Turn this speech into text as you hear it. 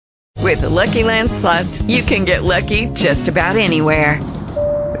With the Lucky Land Slots, you can get lucky just about anywhere.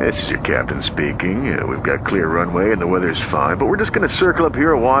 This is your captain speaking. We've got clear runway and the weather's fine, but we're just going to circle up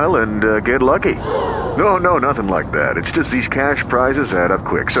here a while and get lucky. No, nothing like that. It's just these cash prizes add up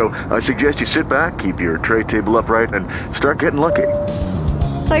quick. So I suggest you sit back, keep your tray table upright, and start getting lucky.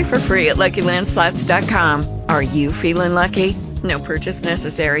 Play for free at LuckyLandSlots.com. Are you feeling lucky? No purchase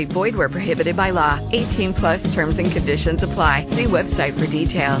necessary. Void where prohibited by law. 18 plus terms and conditions apply. See website for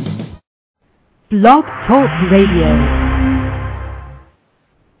details. Blog Talk Radio.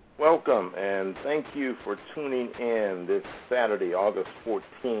 Welcome, and thank you for tuning in this Saturday, August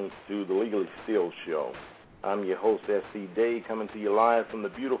 14th, to the Legally Steel Show. I'm your host, S.C. Day, coming to you live from the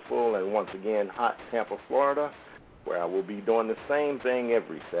beautiful and once again hot Tampa, Florida, where I will be doing the same thing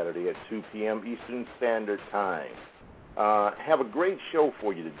every Saturday at 2 p.m. Eastern Standard Time. Have a great show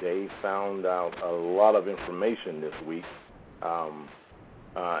for you today. Found out a lot of information this week.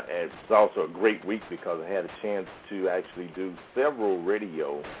 It's also a great week because I had a chance to actually do several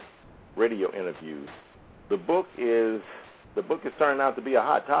radio interviews. The book is turning out to be a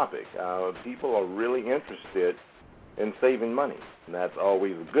hot topic. People are really interested in saving money, and that's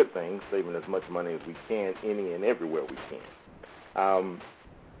always a good thing, saving as much money as we can any and everywhere we can.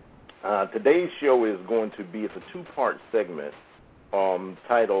 Today's show is going to be, it's a two-part segment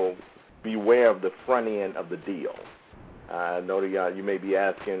titled Beware of the Front End of the Deal. I know that you may be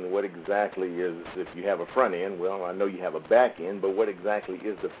asking what exactly is, if you have a front end. Well, I know you have a back end, but what exactly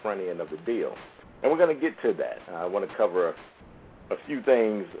is the front end of the deal? And we're going to get to that. I want to cover a few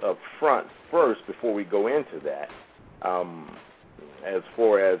things up front first before we go into that. As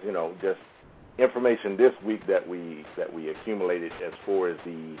far as, just information this week that we accumulated as far as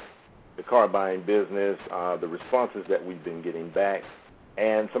the car buying business, the responses that we've been getting back,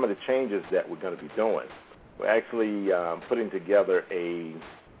 and some of the changes that we're going to be doing. We're actually putting together an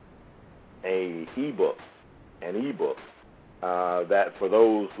ebook that for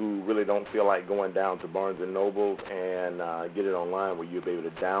those who really don't feel like going down to Barnes & Noble and get it online, where you'll be able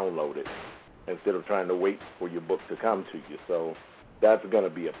to download it instead of trying to wait for your book to come to you. So that's going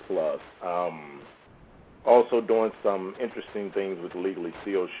to be a plus. Also doing some interesting things with the Legally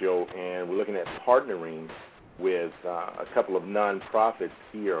Steel Show, and we're looking at partnering with a couple of nonprofits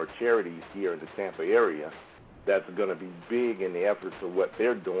here, or charities here in the Tampa area, that's going to be big in the efforts of what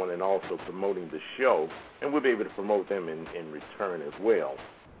they're doing and also promoting the show, and we'll be able to promote them in return as well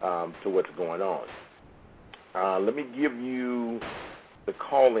to what's going on. Let me give you the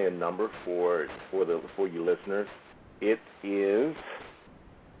call-in number for you listeners. It is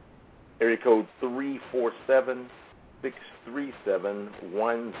area code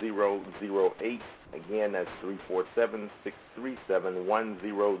 347-637-1008. Again, that's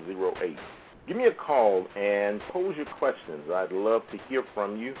 347-637-1008. Give me a call and pose your questions. I'd love to hear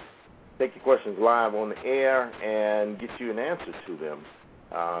from you. Take your questions live on the air and get you an answer to them.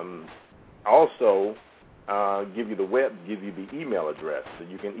 Also, give you the email address. So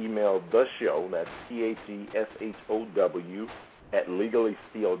you can email the show, that's THESHOW, at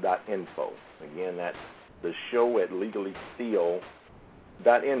legallysteal.info. Again, that's the show at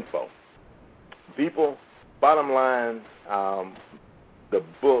legallysteal.info. People, bottom line, the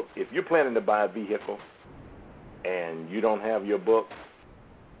book, if you're planning to buy a vehicle and you don't have your book,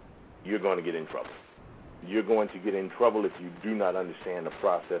 you're going to get in trouble. You're going to get in trouble if you do not understand the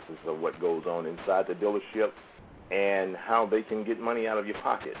processes of what goes on inside the dealership and how they can get money out of your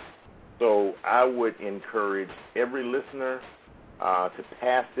pocket. So I would encourage every listener to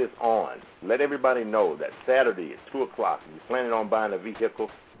pass this on. Let everybody know that Saturday at 2 o'clock, if you're planning on buying a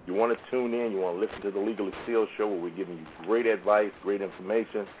vehicle, you want to tune in, you want to listen to the Legally Steel Show, where we're giving you great advice, great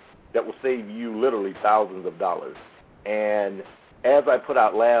information that will save you literally thousands of dollars. And as I put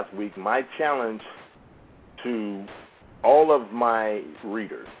out last week, my challenge to all of my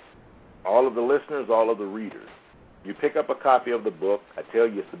readers, all of the listeners, all of the readers, you pick up a copy of the book. I tell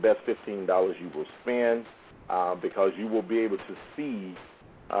you, it's the best $15 you will spend because you will be able to see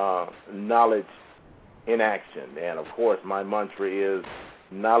knowledge in action. And, of course, my mantra is,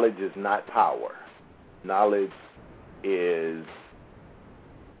 knowledge is not power. Knowledge is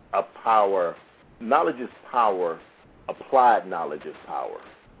a power. Knowledge is power. Applied knowledge is power.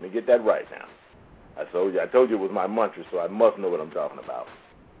 Let me get that right now. I told you it was my mantra, so I must know what I'm talking about.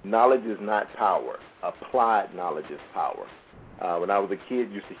 Knowledge is not power. Applied knowledge is power. When I was a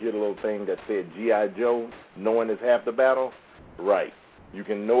kid, used to hear the little thing that said, G.I. Joe, knowing is half the battle. Right. You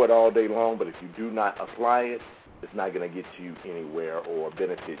can know it all day long, but if you do not apply it, it's not going to get you anywhere or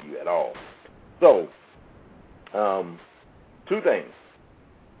benefit you at all. So, two things.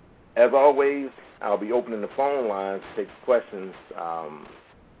 As always, I'll be opening the phone lines to take questions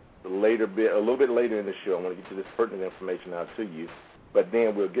a little bit later in the show. I want to get you this pertinent information out to you. But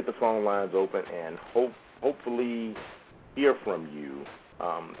then we'll get the phone lines open and hopefully hear from you.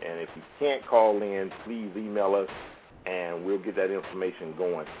 And if you can't call in, please email us, and we'll get that information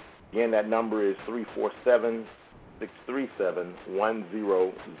going. Again, that number is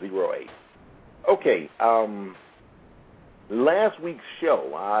 347-637-1008. Okay, last week's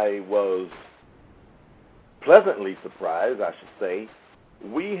show, I was pleasantly surprised, I should say.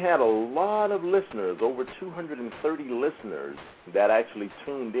 We had a lot of listeners, over 230 listeners, that actually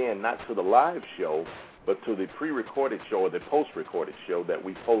tuned in, not to the live show, but to the pre-recorded show or the post-recorded show that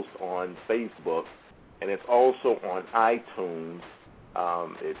we post on Facebook, and it's also on iTunes.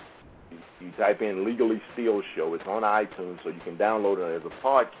 You type in Legally Steel Show. It's on iTunes, so you can download it as a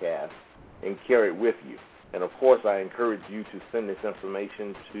podcast and carry it with you. And, of course, I encourage you to send this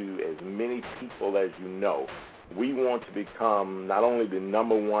information to as many people as you know. We want to become not only the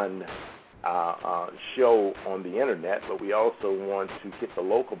number one show on the Internet, but we also want to hit the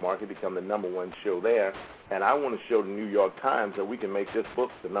local market, become the number one show there. And I want to show the New York Times that we can make this book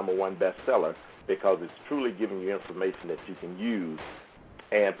the number one bestseller, because it's truly giving you information that you can use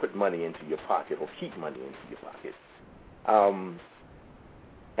and put money into your pocket, or keep money into your pocket.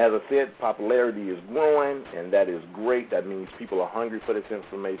 As I said, popularity is growing, and that is great. That means people are hungry for this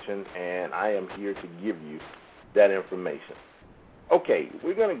information, and I am here to give you that information. Okay,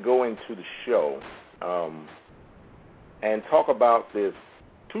 we're going to go into the show and talk about this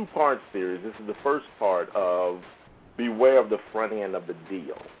two-part series. This is the first part of Beware of the Front End of the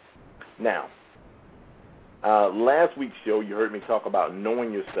Deal. Now, last week's show, you heard me talk about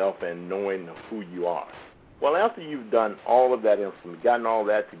knowing yourself and knowing who you are. Well, after you've done all of that information, gotten all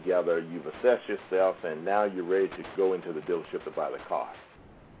that together, you've assessed yourself, and now you're ready to go into the dealership to buy the car.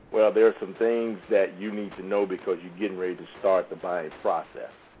 Well, there are some things that you need to know because you're getting ready to start the buying process.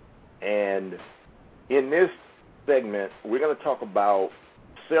 And in this segment, we're going to talk about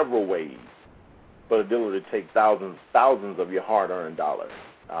several ways for the dealer to take thousands of your hard-earned dollars.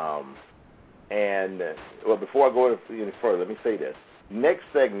 Well, before I go any further, let me say this. Next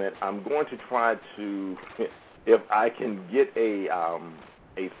segment, I'm going to try to, if I can get a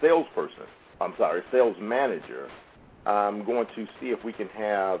sales manager, I'm going to see if we can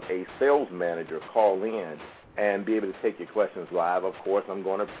have a sales manager call in and be able to take your questions live. Of course, I'm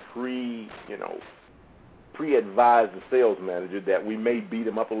going to pre-advise the sales manager that we may beat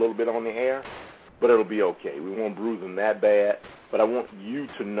him up a little bit on the air, but it'll be okay. We won't bruise him that bad, but I want you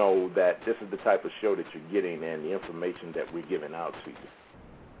to know that this is the type of show that you're getting and the information that we're giving out to you.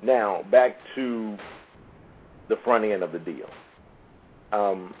 Now, back to the front end of the deal.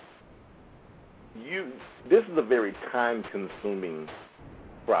 This is a very time-consuming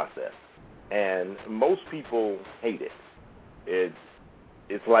process, and most people hate it.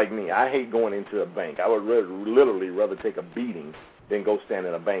 It's like me. I hate going into a bank. I would literally rather take a beating than go stand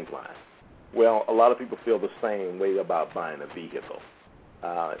in a bank line. Well, a lot of people feel the same way about buying a vehicle.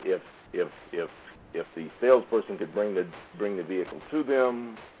 If the salesperson could bring the vehicle to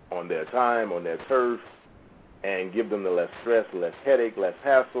them on their time, on their turf, and give them the less stress, less headache, less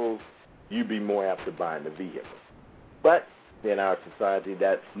hassles, you'd be more apt to buying the vehicle. But in our society,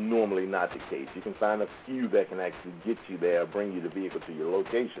 that's normally not the case. You can find a few that can actually get you there, bring you the vehicle to your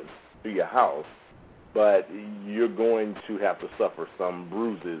location, to your house, but you're going to have to suffer some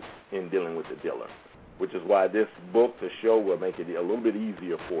bruises in dealing with the dealer, which is why this book, the show, will make it a little bit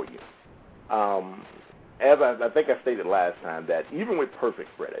easier for you. As I think I stated last time, that even with perfect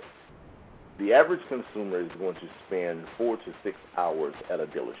credit, the average consumer is going to spend 4 to 6 hours at a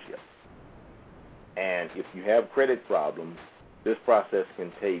dealership. And if you have credit problems, this process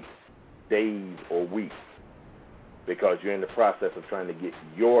can take days or weeks because you're in the process of trying to get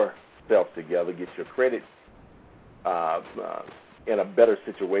yourself together, get your credit in a better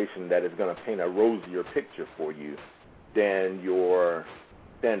situation that is going to paint a rosier picture for you than your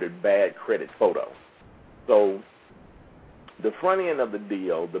standard bad credit photo. So the front end of the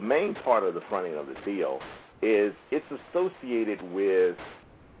deal, the main part of the front end of the deal is it's associated with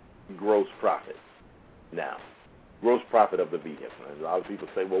gross profit. Now, gross profit of the vehicle. And a lot of people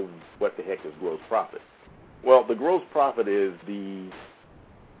say, well, what the heck is gross profit? Well, the gross profit is the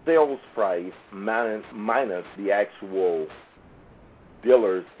sales price minus the actual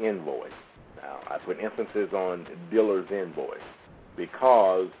dealer's invoice. Now, I put emphasis on dealer's invoice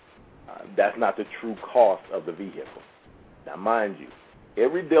because that's not the true cost of the vehicle. Now, mind you,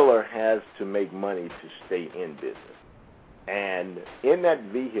 every dealer has to make money to stay in business. And in that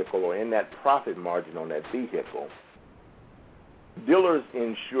vehicle, or in that profit margin on that vehicle, dealers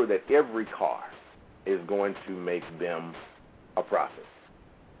ensure that every car is going to make them a profit.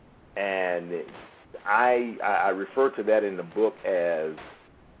 And I refer to that in the book as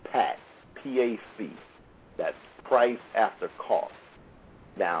PAC, P-A-C. That's price after cost.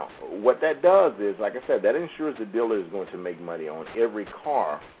 Now, what that does is, like I said, that ensures the dealer is going to make money on every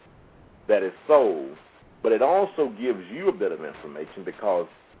car that is sold, but it also gives you a bit of information because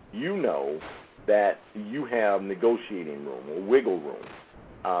you know that you have negotiating room or wiggle room.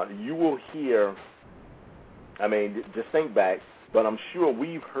 You will hear, I mean, just think back, but I'm sure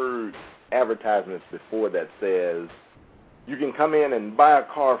we've heard advertisements before that says, you can come in and buy a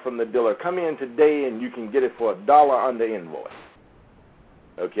car from the dealer. Come in today and you can get it for $1 under invoice.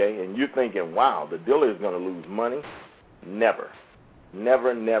 Okay, and you're thinking, wow, the dealer is going to lose money? Never.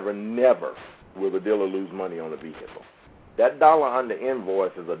 Never, never, never will the dealer lose money on a vehicle. That $1 under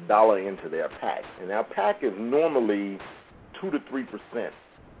invoice is $1 into their PAC. And our PAC is normally 2 to 3%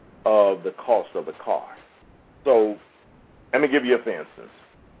 of the cost of the car. So let me give you a for instance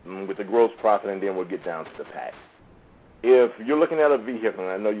with the gross profit, and then we'll get down to the PAC. If you're looking at a vehicle,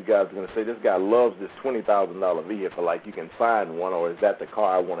 and I know you guys are going to say, this guy loves this $20,000 vehicle, like you can find one, or is that the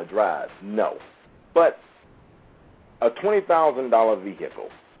car I want to drive? No. But a $20,000 vehicle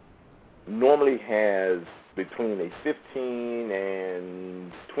normally has between a $1,500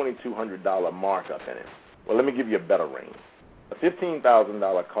 and $2,200 markup in it. Well, let me give you a better range. A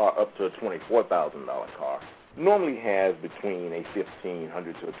 $15,000 car up to a $24,000 car normally has between a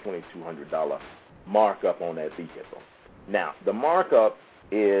 $1,500 to a $2,200 markup on that vehicle. Now, the markup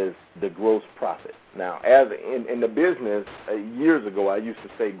is the gross profit. Now, as in the business, years ago, I used to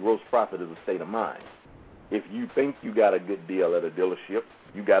say gross profit is a state of mind. If you think you got a good deal at a dealership,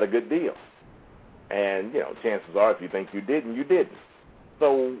 you got a good deal. And, chances are if you think you didn't, you didn't.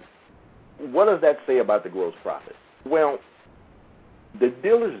 So what does that say about the gross profit? Well, the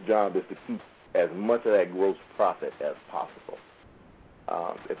dealer's job is to keep as much of that gross profit as possible.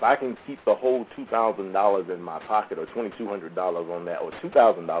 If I can keep the whole $2,000 in my pocket, or $2,200 on that, or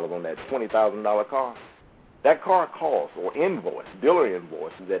 $2,000 on that $20,000 car, that car cost or invoice, dealer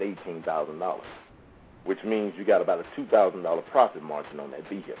invoice, is at $18,000, which means you got about a $2,000 profit margin on that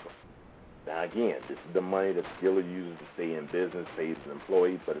vehicle. Now, again, this is the money that the dealer uses to stay in business, pays his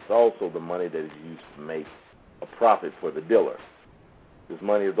employees, but it's also the money that is used to make a profit for the dealer. This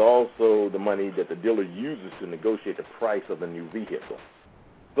money is also the money that the dealer uses to negotiate the price of the new vehicle.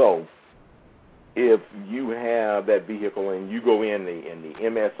 So if you have that vehicle and you go in the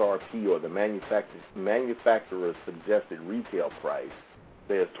MSRP, or the manufacturer's suggested retail price,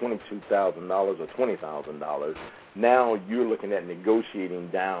 say it's $22,000 or $20,000, now you're looking at negotiating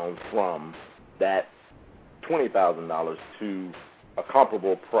down from that $20,000 to a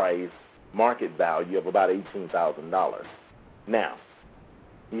comparable price market value of about $18,000. Now,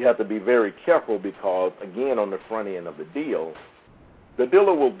 you have to be very careful because, again, on the front end of the deal, the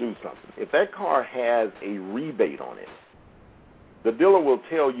dealer will do something. If that car has a rebate on it, the dealer will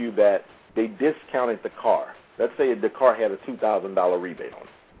tell you that they discounted the car. Let's say the car had a $2,000 rebate on it.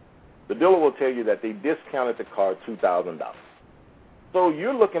 The dealer will tell you that they discounted the car $2,000. So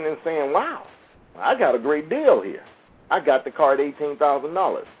you're looking and saying, wow, I got a great deal here. I got the car at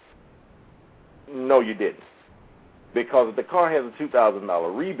 $18,000. No, you didn't. Because if the car has a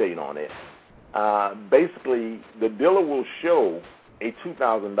 $2,000 rebate on it, basically the dealer will show a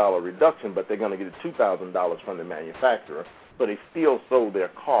 $2,000 reduction, but they're going to get $2,000 from the manufacturer, so they still sold their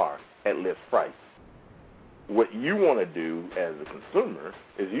car at list price. What you want to do as a consumer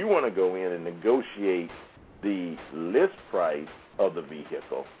is you want to go in and negotiate the list price of the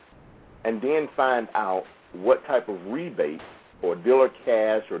vehicle and then find out what type of rebate or dealer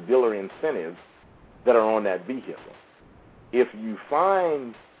cash or dealer incentives that are on that vehicle. If you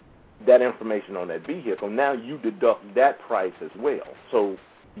find that information on that vehicle, now you deduct that price as well. So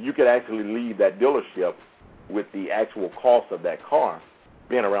you could actually leave that dealership with the actual cost of that car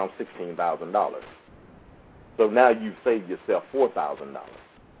being around $16,000. So now you've saved yourself $4,000.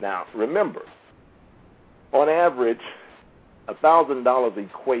 Now, remember, on average, $1,000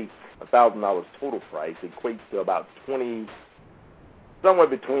 equates, $1,000 total price equates to about somewhere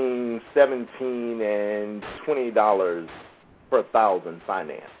between $17 and $20 per thousand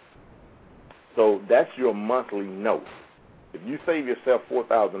finance. So that's your monthly note. If you save yourself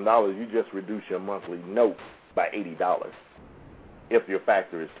 $4,000, you just reduce your monthly note by $80 if your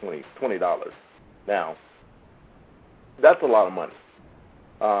factor is $20. Now, that's a lot of money,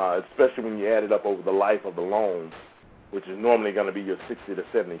 especially when you add it up over the life of the loan, which is normally going to be your 60 to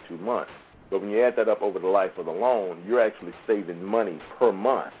 72 months. But when you add that up over the life of the loan, you're actually saving money per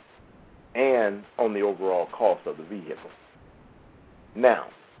month and on the overall cost of the vehicle. Now,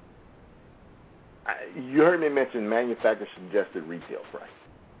 you heard me mention manufacturer suggested retail price.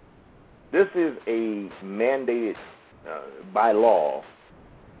 This is a mandated by law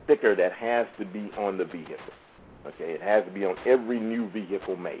sticker that has to be on the vehicle. Okay, it has to be on every new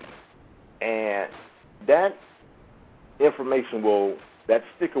vehicle made. And that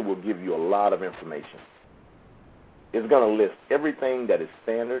sticker will give you a lot of information. It's going to list everything that is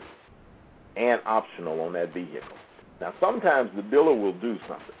standard and optional on that vehicle. Now, sometimes the dealer will do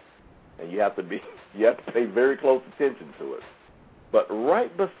something, and you have to pay very close attention to it. But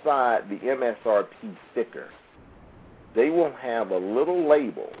right beside the MSRP sticker, they will have a little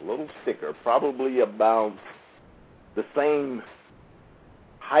label, a little sticker, probably about the same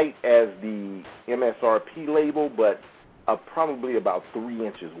height as the MSRP label, but probably about 3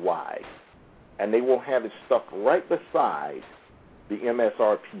 inches wide. And they will have it stuck right beside the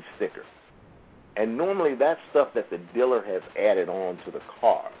MSRP sticker. And normally that's stuff that the dealer has added on to the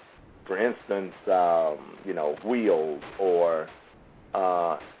car. For instance, wheels or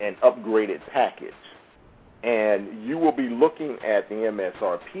an upgraded package. And you will be looking at the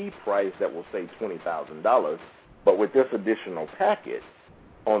MSRP price that will say $20,000, but with this additional package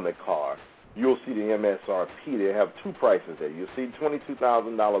on the car, you'll see the MSRP. They have two prices there. You'll see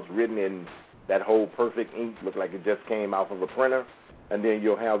 $22,000 written in that whole perfect ink, look like it just came off of a printer, and then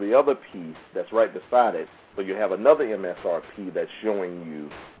you'll have the other piece that's right beside it, so you have another MSRP that's showing you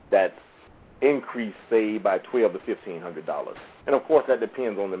that increase, say, by $1,200 to $1,500. And, of course, that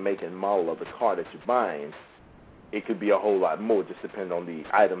depends on the make and model of the car that you're buying. It could be a whole lot more, just depending on the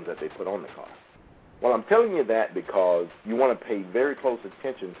items that they put on the car. Well, I'm telling you that because you want to pay very close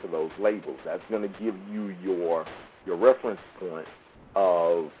attention to those labels. That's going to give you your reference point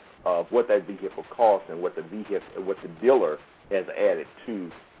of what that vehicle costs and what the dealer has added to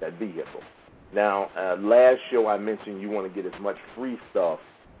that vehicle. Now, last show I mentioned you want to get as much free stuff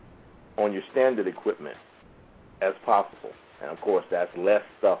on your standard equipment as possible. And, of course, that's less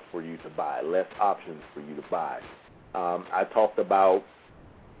stuff for you to buy, less options for you to buy. I talked about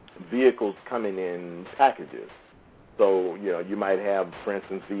vehicles coming in packages. So, you might have, for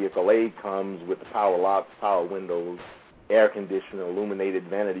instance, vehicle A comes with the power locks, power windows, air conditioner, illuminated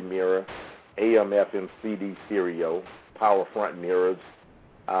vanity mirror, AM, FM, CD stereo, power front mirrors,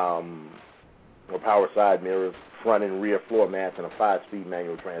 or power side mirrors, front and rear floor mats, and a 5-speed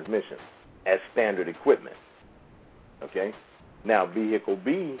manual transmission as standard equipment. Okay? Now, vehicle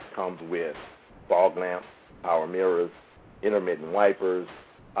B comes with fog lamps, power mirrors, intermittent wipers,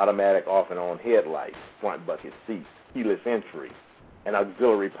 automatic off and on headlights, front bucket seats, keyless entry, and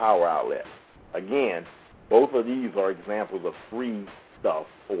auxiliary power outlet. Again, both of these are examples of free stuff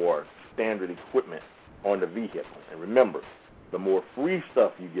or standard equipment on the vehicle. And remember, the more free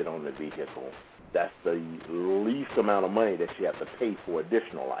stuff you get on the vehicle, that's the least amount of money that you have to pay for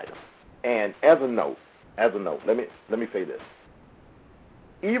additional items. And as a note, let me say this.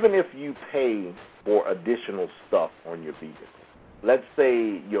 Even if you pay for additional stuff on your vehicle, let's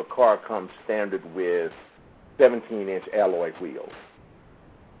say your car comes standard with 17-inch alloy wheels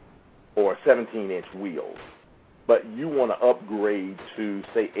or 17-inch wheels, but you want to upgrade to,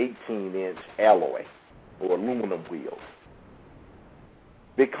 say, 18-inch alloy or aluminum wheels.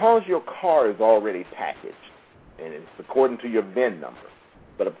 Because your car is already packaged, and it's according to your VIN number,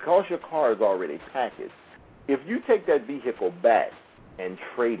 but because your car is already packaged, if you take that vehicle back and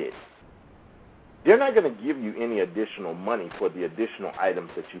trade it, they're not going to give you any additional money for the additional items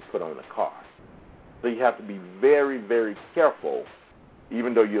that you put on the car. So you have to be very, very careful,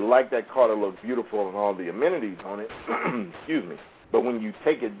 even though you like that car to look beautiful and all the amenities on it, excuse me, but when you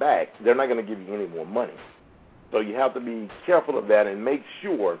take it back, they're not going to give you any more money. So you have to be careful of that and make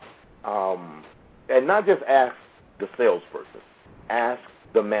sure, and not just ask the salesperson, ask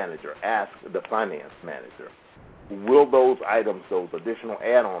the manager, ask the finance manager. Will those items, those additional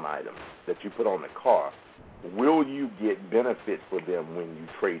add-on items that you put on the car, will you get benefit for them when you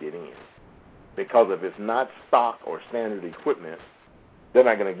trade it in? Because if it's not stock or standard equipment, they're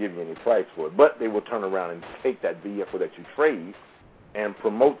not going to give you any price for it. But they will turn around and take that vehicle that you trade and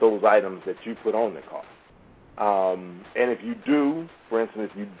promote those items that you put on the car. And if you do, for instance,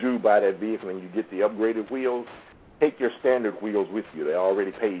 if you do buy that vehicle and you get the upgraded wheels, take your standard wheels with you. They're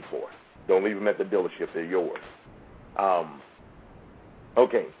already paid for. Don't leave them at the dealership. They're yours.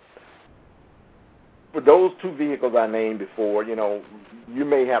 Okay. For those two vehicles I named before, you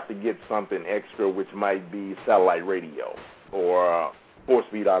may have to get something extra, which might be satellite radio or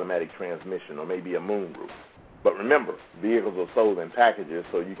 4-speed automatic transmission or maybe a moonroof. But remember, vehicles are sold in packages,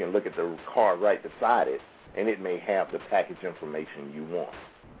 so you can look at the car right beside it, and it may have the package information you want.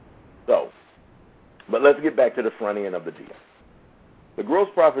 So, but let's get back to the front end of the deal. The gross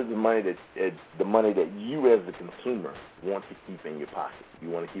profit is the money that you as the consumer want to keep in your pocket. You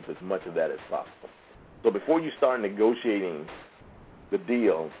want to keep as much of that as possible. So before you start negotiating the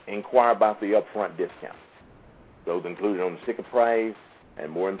deal, inquire about the upfront discount. Those included on the sticker price, and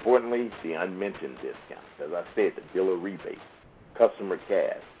more importantly, the unmentioned discounts. As I said, the dealer rebate, customer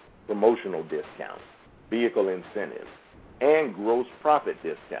cash, promotional discounts, vehicle incentives, and gross profit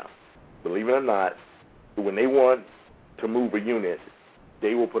discounts. Believe it or not, when they want to move a unit,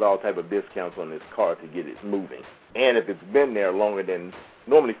 they will put all type of discounts on this car to get it moving. And if it's been there longer than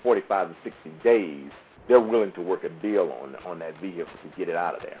normally 45 to 60 days, they're willing to work a deal on that vehicle to get it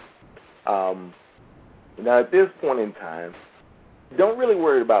out of there. Now, at this point in time, don't really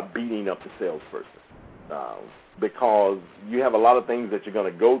worry about beating up the salesperson because you have a lot of things that you're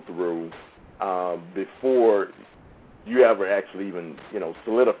going to go through before you ever actually even,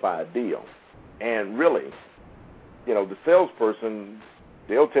 solidify a deal. And really, the salesperson,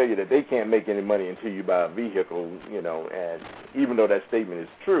 they'll tell you that they can't make any money until you buy a vehicle, and even though that statement is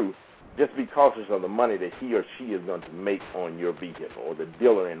true, just be cautious of the money that he or she is going to make on your vehicle, or the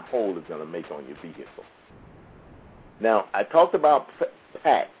dealer in whole is going to make on your vehicle. Now, I talked about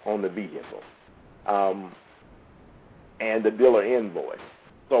PAC on the vehicle and the dealer invoice.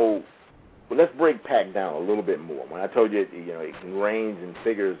 So let's break PAC down a little bit more. When I told you, it can range in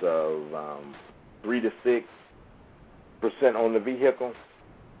figures of 3 to 6% on the vehicle,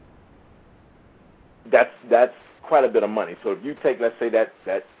 that's quite a bit of money. So if you take, let's say, that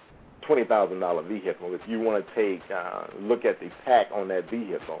 $20,000 vehicle, if you want to take look at the PAC on that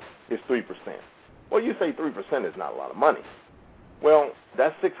vehicle, it's 3%. Well, you say 3% is not a lot of money. Well,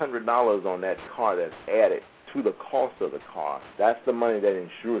 that's $600 on that car that's added to the cost of the car. That's the money that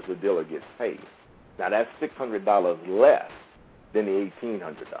ensures the dealer gets paid. Now, that's $600 less than the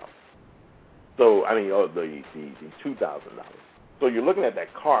 $1,800. So, the $2,000. So you're looking at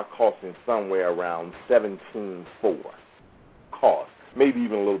that car costing somewhere around $17,400 cost, maybe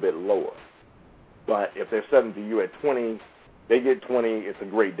even a little bit lower. But if they're selling to you at $20,000, they get $20,000. It's a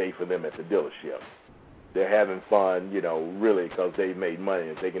great day for them at the dealership. They're having fun, really, because they've made money.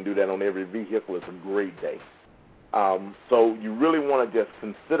 If they can do that on every vehicle, it's a great day. So you really want to just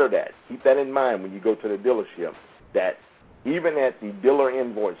consider that. Keep that in mind when you go to the dealership, that even at the dealer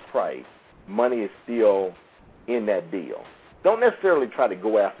invoice price, money is still in that deal. Don't necessarily try to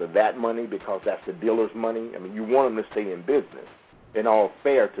go after that money because that's the dealer's money. You want them to stay in business. In all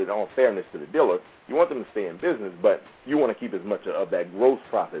fairness to the dealer, you want them to stay in business, but you want to keep as much of that gross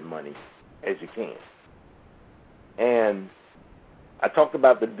profit money as you can. And I talked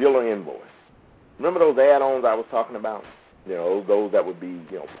about the dealer invoice. Remember those add-ons I was talking about? Those that would be,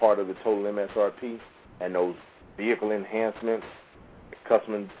 part of the total MSRP, and those vehicle enhancements,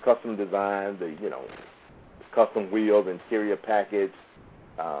 custom design, the, custom wheels, interior package,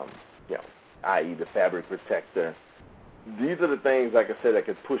 i.e. the fabric protector. These are the things, like I said, that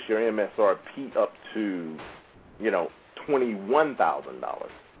could push your MSRP up to, $21,000.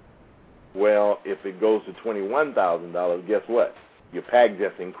 Well, if it goes to $21,000, guess what? Your PAC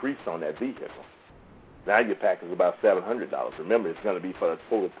just increased on that vehicle. Now your PAC is about $700. Remember, it's going to be for the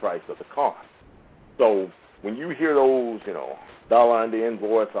total price of the car. So when you hear those, dollar on the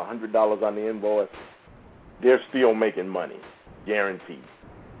invoice, $100 on the invoice, they're still making money, guaranteed.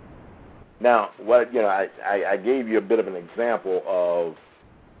 Now, I gave you a bit of an example of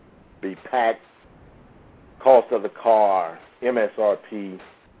the PAC, cost of the car, MSRP,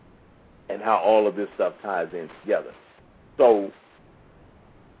 and how all of this stuff ties in together. So,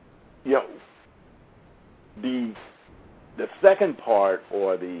 the second part,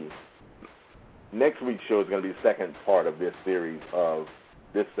 or the next week's show, is going to be the second part of this series of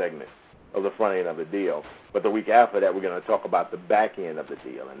this segment of the front end of the deal. But the week after that, we're going to talk about the back end of the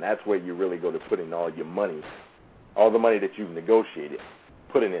deal, and that's where you really go to putting all your money, all the money that you've negotiated,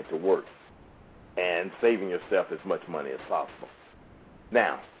 putting it to work and saving yourself as much money as possible.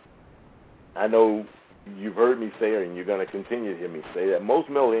 Now, I know you've heard me say, and you're going to continue to hear me say, that most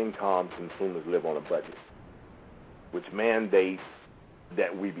middle-income consumers live on a budget, which mandates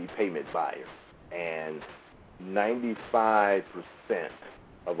that we be payment buyers. And 95%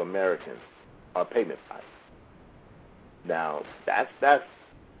 of Americans are payment buyers. Now, that's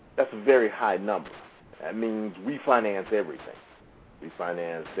a very high number. That means we finance everything. We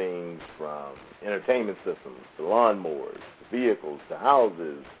finance things from entertainment systems to lawnmowers, to vehicles, to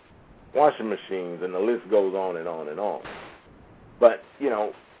houses, washing machines, and the list goes on and on and on. But,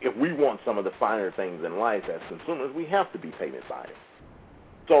 if we want some of the finer things in life as consumers, we have to be payment buyers.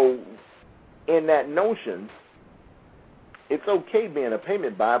 So in that notion, it's okay being a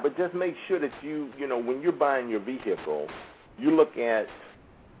payment buyer, but just make sure that you, when you're buying your vehicle, you look at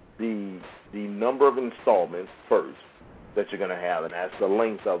the number of installments first that you're going to have, and that's the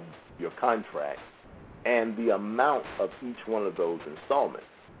length of your contract, and the amount of each one of those installments.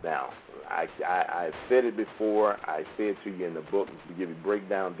 Now, I've said it before. I say it to you in the book to give you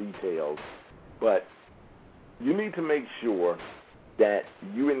breakdown details, but you need to make sure that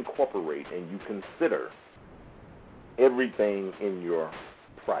you incorporate and you consider everything in your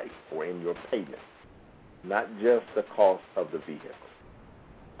price or in your payment, not just the cost of the vehicle.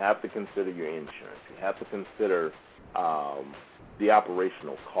 You have to consider your insurance. You have to consider the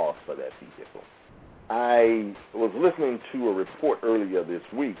operational cost for that vehicle. I was listening to a report earlier this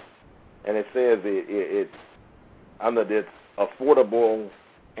week, and it says it's under this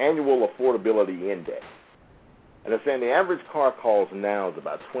annual affordability index. And it's saying the average car cost now is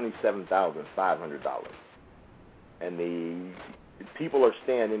about $27,500. And the people are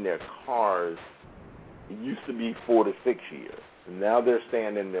staying in their cars, it used to be 4 to 6 years. And now they're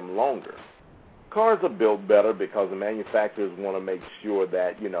staying in them longer. Cars are built better because the manufacturers want to make sure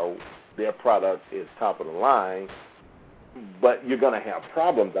that, their product is top of the line, but you're going to have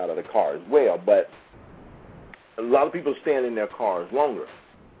problems out of the car as well. But a lot of people stand in their cars longer,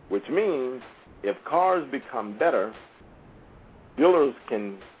 which means if cars become better, dealers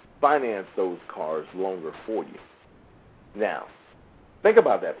can finance those cars longer for you. Now, think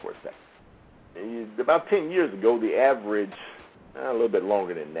about that for a second. About 10 years ago, the average, a little bit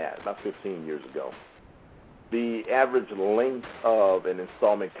longer than that, about 15 years ago, the average length of an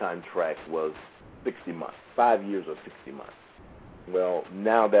installment contract was 60 months, 5 years or 60 months. Well,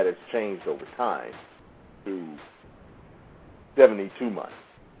 now that has changed over time to 72 months.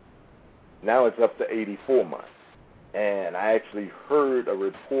 Now it's up to 84 months. And I actually heard a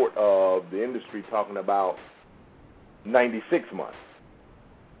report of the industry talking about 96 months.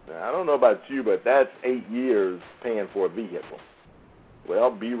 Now, I don't know about you, but that's 8 years paying for a vehicle.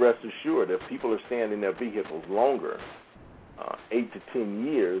 Well, be rest assured, if people are staying in their vehicles longer, 8 to 10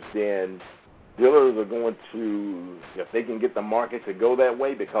 years, then dealers are going to, if they can get the market to go that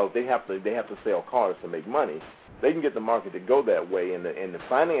way, because they have to sell cars to make money, they can get the market to go that way, and the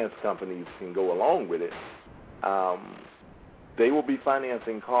finance companies can go along with it. They will be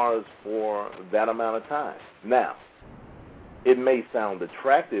financing cars for that amount of time. Now, it may sound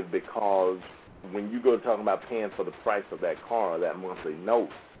attractive because when you go talking about paying for the price of that car, that monthly note,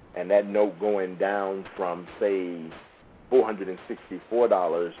 and that note going down from, say,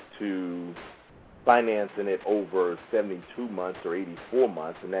 $464 to financing it over 72 months or 84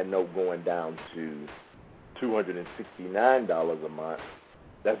 months, and that note going down to $269 a month,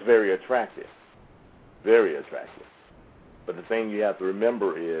 that's very attractive. Very attractive. But the thing you have to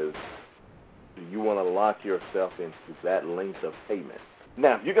remember is you want to lock yourself into that length of payment.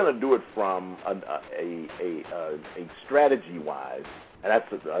 Now, if you're going to do it from a strategy-wise, and that's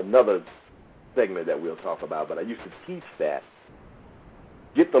another segment that we'll talk about, but I used to teach that,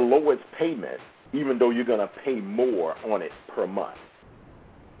 get the lowest payment even though you're going to pay more on it per month.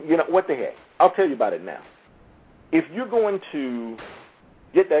 What the heck? I'll tell you about it now. If you're going to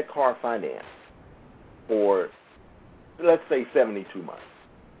get that car financed for, let's say, 72 months,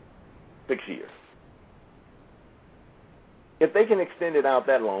 6 years, if they can extend it out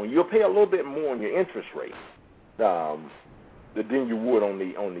that long, you'll pay a little bit more on your interest rate than you would on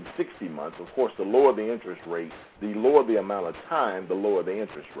the 60 months. Of course, the lower the interest rate, the lower the amount of time, the lower the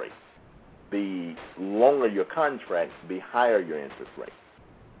interest rate. The longer your contract, the higher your interest rate.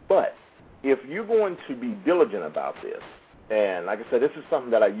 But if you're going to be diligent about this, and like I said, this is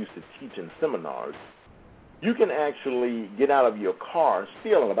something that I used to teach in seminars, you can actually get out of your car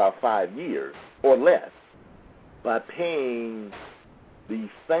still in about 5 years or less by paying the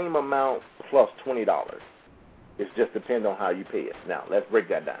same amount plus $20. It just depends on how you pay it. Now, let's break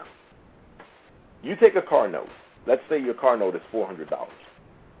that down. You take a car note. Let's say your car note is $400.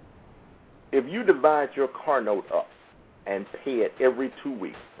 If you divide your car note up and pay it every 2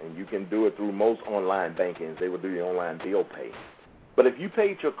 weeks, and you can do it through most online bankings, they will do your online bill pay. But if you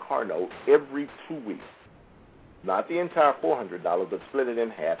paid your car note every 2 weeks, not the entire $400, but split it in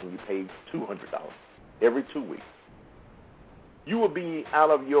half, and you paid $200 every 2 weeks, you will be out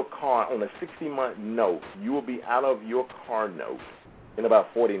of your car on a 60-month note. You will be out of your car note in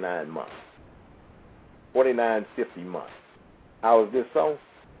about 49 months, 49, 50 months. How is this so?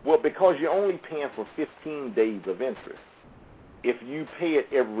 Well, because you're only paying for 15 days of interest. If you pay it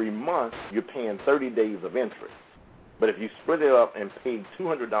every month, you're paying 30 days of interest. But if you split it up and pay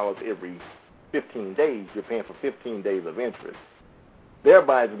 $200 every 15 days, you're paying for 15 days of interest.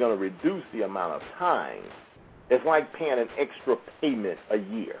 Thereby, it's going to reduce the amount of time. It's like paying an extra payment a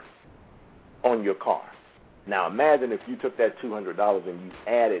year on your car. Now imagine if you took that $200 and you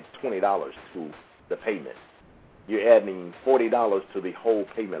added $20 to the payment. You're adding $40 to the whole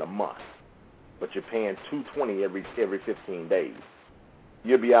payment a month, but you're paying $220 every 15 days.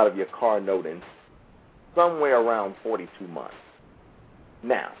 You'll be out of your car note in somewhere around 42 months.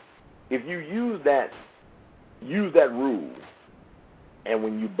 Now, if you use that rule, and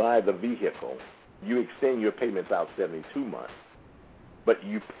when you buy the vehicle, you extend your payments out 72 months, but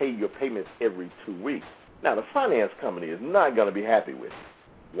you pay your payments every 2 weeks. Now, the finance company is not going to be happy with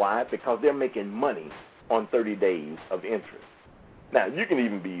you. Why? Because they're making money on 30 days of interest. Now, you can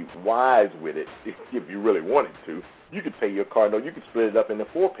even be wise with it if you really wanted to. You could pay your car note. You could split it up into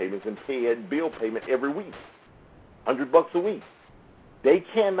 4 payments and pay a bill payment every week, $100 a week. They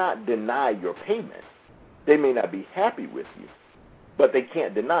cannot deny your payment. They may not be happy with you, but they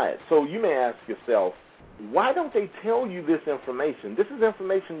can't deny it. So you may ask yourself, why don't they tell you this information? This is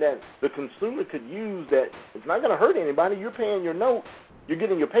information that the consumer could use that it's not going to hurt anybody. You're paying your note. You're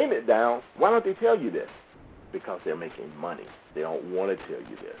getting your payment down. Why don't they tell you this? Because they're making money. They don't want to tell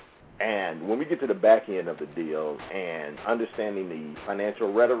you this. And when we get to the back end of the deal and understanding the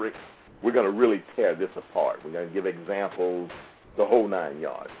financial rhetoric, we're going to really tear this apart. We're going to give examples, the whole 9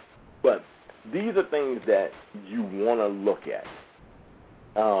 yards. But these are things that you want to look at.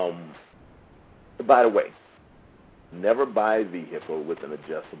 By the way, never buy a vehicle with an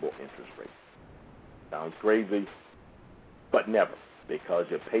adjustable interest rate. Sounds crazy, but never, because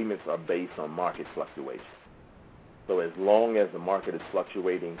your payments are based on market fluctuation. So as long as the market is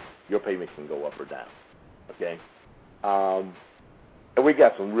fluctuating, your payments can go up or down, okay? And we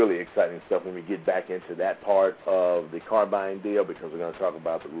got some really exciting stuff when we get back into that part of the car buying deal, because we're going to talk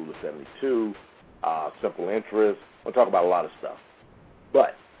about the Rule of 72, simple interest. We'll talk about a lot of stuff.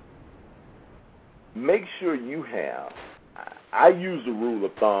 But make sure you have, I use the rule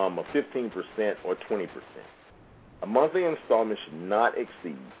of thumb of 15% or 20%. A monthly installment should not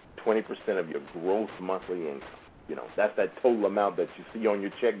exceed 20% of your gross monthly income. You know, that's that total amount that you see on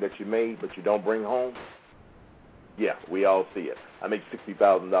your check that you made but you don't bring home. Yeah, we all see it. I make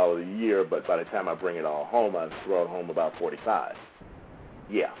 $60,000 a year, but by the time I bring it all home, I throw it home about $45,000.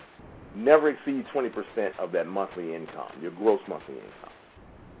 Yeah, never exceed 20% of that monthly income, your gross monthly income.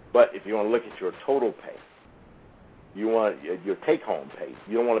 But if you want to look at your total pay, you want your take-home pay,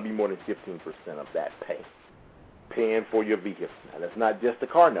 you don't want to be more than 15% of that pay, paying for your vehicle. Now, that's not just the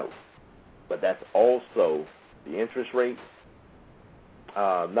car note, but that's also the interest rate,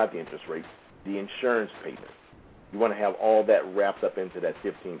 not the interest rate, the insurance payment. You want to have all that wrapped up into that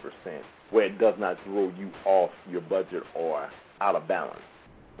 15% where it does not throw you off your budget or out of balance,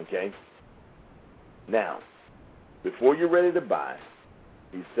 okay? Now, before you're ready to buy,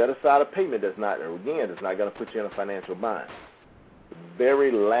 you set aside a payment that's not going to put you in a financial bind. The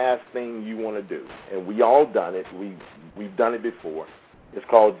very last thing you want to do, and we all done it, we've done it before, it's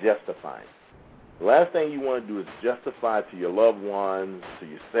called justifying. The last thing you want to do is justify to your loved ones, to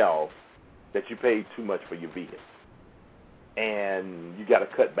yourself, that you paid too much for your vehicle. And you got to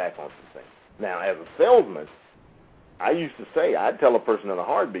cut back on some things. Now, as a salesman, I used to say, I'd tell a person in a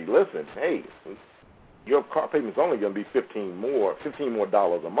heartbeat, listen, hey, your car payment's only going to be $15 more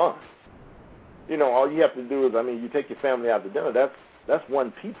a month. You know, all you have to do is, you take your family out to dinner. That's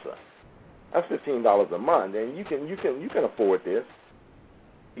one pizza. That's $15 a month, and you can afford this.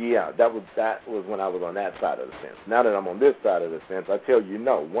 Yeah, that was when I was on that side of the fence. Now that I'm on this side of the fence, I tell you,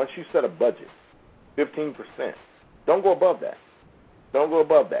 no. Once you set a budget, 15%, don't go above that. Don't go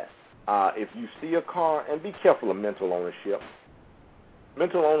above that. If you see a car, and be careful of mental ownership.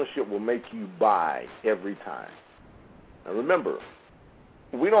 Mental ownership will make you buy every time. Now remember,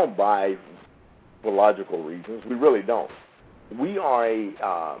 we don't buy for logical reasons. We really don't. We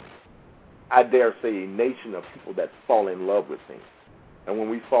are I dare say, a nation of people that fall in love with things. And when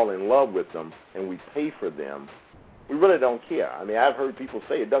we fall in love with them and we pay for them, we really don't care. I've heard people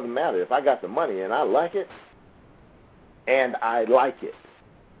say it doesn't matter. If I got the money and I like it, and I like it,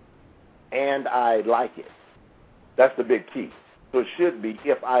 and I like it. That's the big key. So it should be,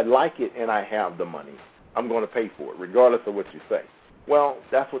 if I like it and I have the money, I'm going to pay for it, regardless of what you say. Well,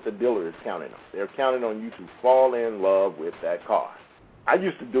 that's what the dealer is counting on. They're counting on you to fall in love with that car. I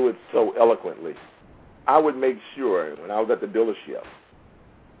used to do it so eloquently. I would make sure, when I was at the dealership,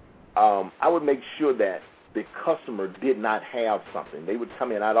 I would make sure that the customer did not have something. They would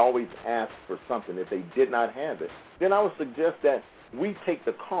come in. I'd always ask for something. If they did not have it, then I would suggest that we take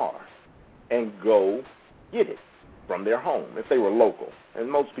the car and go get it from their home if they were local, and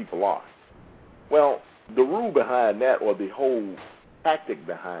most people are. Well, the rule behind that, or the whole tactic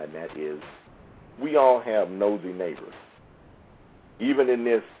behind that, is we all have nosy neighbors. Even in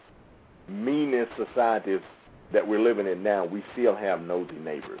this meanest society, that we're living in now, we still have nosy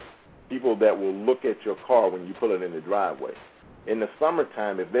neighbors. People that will look at your car when you pull it in the driveway. In the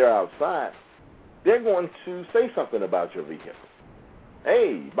summertime, if they're outside, they're going to say something about your vehicle.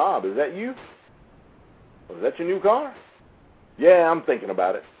 Hey, Bob, is that you? Is that your new car? Yeah, I'm thinking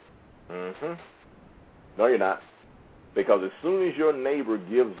about it. No, you're not. Because as soon as your neighbor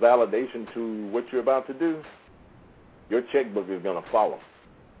gives validation to what you're about to do, your checkbook is going to follow.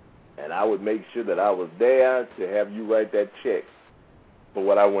 And I would make sure that I was there to have you write that check for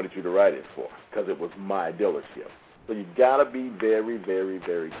what I wanted you to write it for, because it was my dealership. So you've got to be very, very,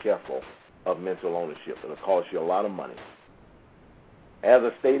 very careful of mental ownership. It'll cost you a lot of money. As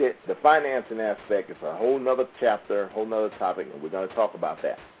I stated, the financing aspect is a whole nother chapter, a whole nother topic, and we're going to talk about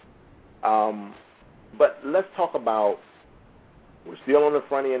that. But let's talk about, we're still on the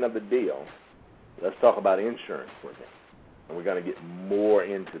front end of the deal. Let's talk about insurance for a minute. And we're going to get more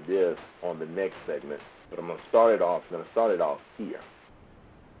into this on the next segment, but I'm going to start it off here.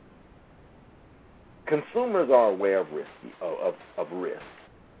 Consumers are aware of risk.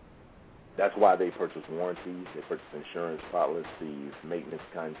 That's why they purchase warranties, they purchase insurance policies, maintenance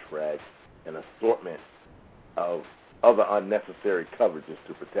contracts, an assortment of other unnecessary coverages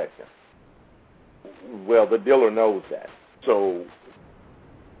to protect them. Well, the dealer knows that. So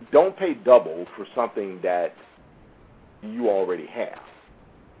don't pay double for something that you already have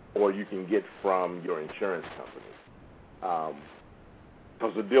or you can get from your insurance company.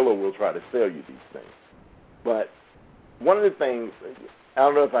 Because the dealer will try to sell you these things. But one of the things, I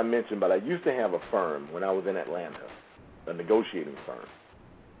don't know if I mentioned, but I used to have a firm when I was in Atlanta, a negotiating firm.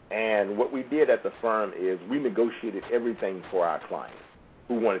 And what we did at the firm is we negotiated everything for our clients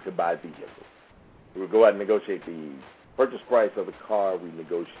who wanted to buy vehicles. We would go out and negotiate the purchase price of the car. We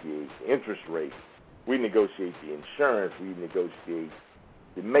negotiate the interest rate. We negotiate the insurance. We negotiate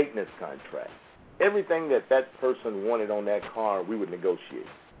the maintenance contract. Everything that person wanted on that car, we would negotiate.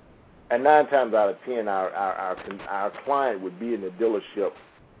 And 9 times out of 10, our client would be in the dealership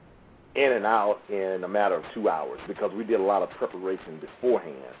in and out in a matter of 2 hours because we did a lot of preparation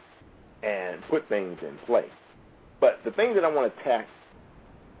beforehand and put things in place. But the thing that I want to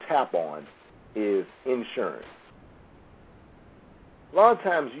tap on is insurance. A lot of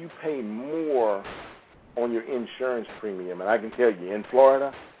times you pay more on your insurance premium, and I can tell you in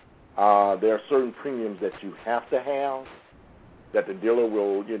Florida, there are certain premiums that you have to have, that the dealer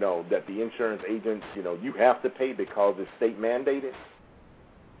will, that the insurance agents, you have to pay because it's state mandated.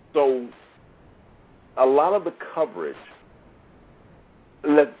 So a lot of the coverage,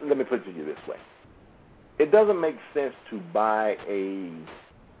 let me put it to you this way. It doesn't make sense to buy a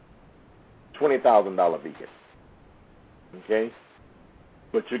 $20,000 vehicle, okay?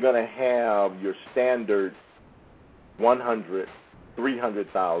 But you're going to have your standard 100,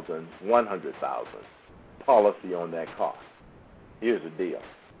 300,000, 100,000 policy on that car. Here's the deal.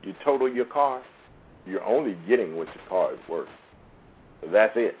 You total your car, you're only getting what your car is worth.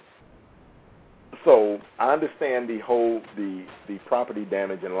 That's it. So I understand the property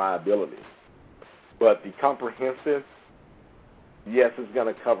damage and liability, but the comprehensive, yes, it's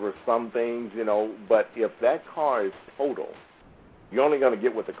going to cover some things, but if that car is total, you're only going to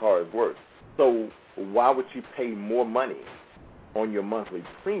get what the car is worth. So why would you pay more money on your monthly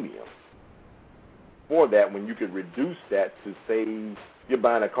premium for that when you could reduce that to, say, you're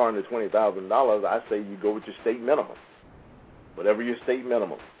buying a car under $20,000, I say you go with your state minimum. Whatever your state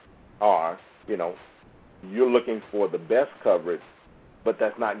minimums are, you're looking for the best coverage, but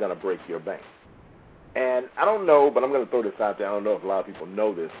that's not going to break your bank. And I don't know, but I'm going to throw this out there. I don't know if a lot of people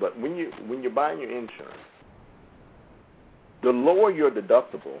know this, but when you're buying your insurance, the lower your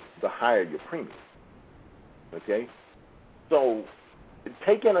deductible, the higher your premium. Okay? So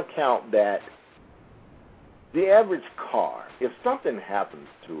take into account that the average car, if something happens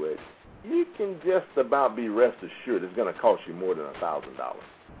to it, you can just about be rest assured it's going to cost you more than $1,000.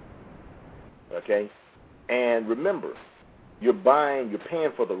 Okay? And remember, you're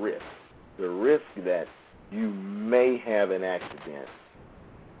paying for the risk that you may have an accident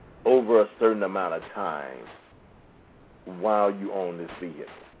over a certain amount of time while you own this vehicle.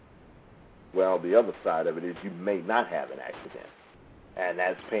 Well, the other side of it is you may not have an accident, and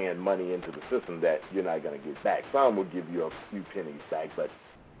that's paying money into the system that you're not going to get back. Some will give you a few pennies back, but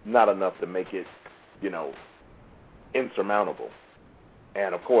not enough to make it, insurmountable.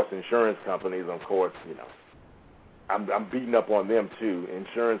 And, of course, insurance companies, I'm beating up on them, too.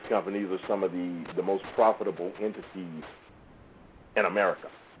 Insurance companies are some of the most profitable entities in America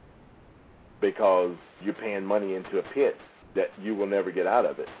because you're paying money into a pit that you will never get out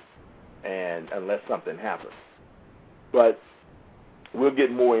of it, and unless something happens. But we'll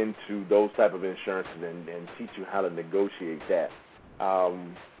get more into those type of insurances and teach you how to negotiate that.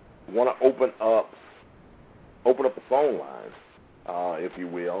 Want to open up the phone lines, if you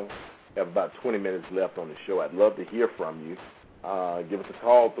will. Have about 20 minutes left on the show. I'd love to hear from you. Give us a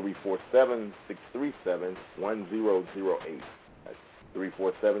call, 347-637-1008. That's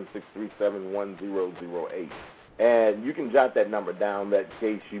 347-637-1008. And you can jot that number down that in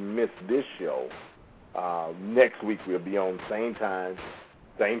case you missed this show. Next week we'll be on same time,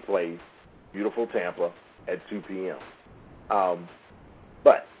 same place, beautiful Tampa at 2 p.m.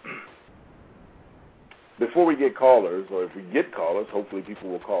 But before we get callers, or if we get callers, hopefully people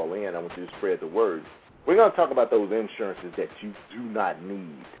will call in. I want you to spread the word. We're going to talk about those insurances that you do not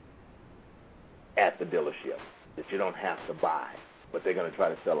need at the dealership, that you don't have to buy, but they're going to try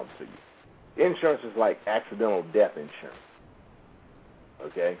to sell them to you. Insurance is like accidental death insurance,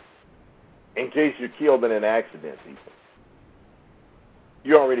 okay? In case you're killed in an accident, people.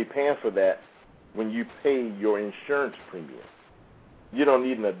 You're already paying for that when you pay your insurance premium. You don't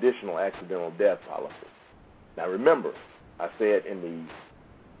need an additional accidental death policy. Now remember, I said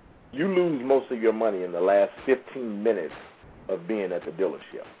you lose most of your money in the last 15 minutes of being at the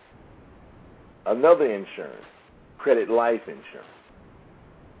dealership. Another insurance, credit life insurance.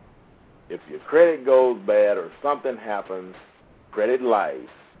 If your credit goes bad or something happens, credit life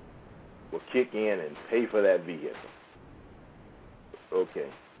will kick in and pay for that vehicle. Okay.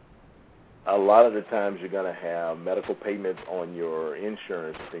 A lot of the times you're going to have medical payments on your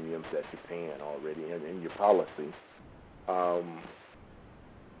insurance premiums that you're paying already in your policy.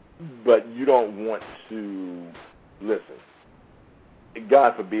 But you don't want to, listen,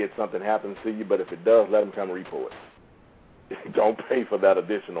 God forbid something happens to you, but if it does, let them come repo it. Don't pay for that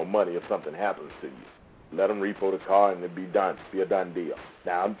additional money if something happens to you. Let them repo the car and it'll be done. Be a done deal.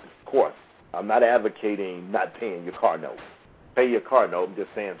 Now, of course, I'm not advocating not paying your car note. Pay your car note. I'm just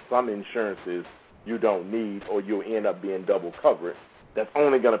saying some insurances you don't need or you'll end up being double covered. That's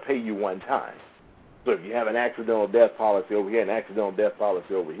only going to pay you one time. So if you have an accidental death policy over here and an accidental death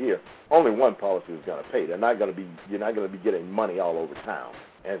policy over here, only one policy is going to pay. You're not going to be getting money all over town.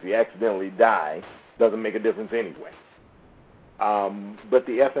 And if you accidentally die, it doesn't make a difference anyway. But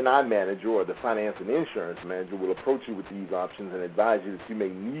the F&I manager or the finance and insurance manager will approach you with these options and advise you that you may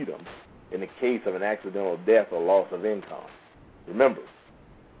need them in the case of an accidental death or loss of income. Remember,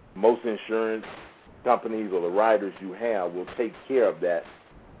 most insurance companies or the riders you have will take care of that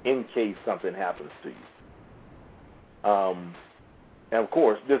in case something happens to you. And, of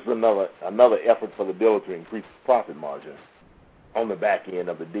course, this is another effort for the dealer to increase profit margin on the back end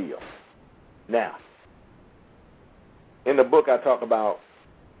of the deal. Now, in the book I talk about,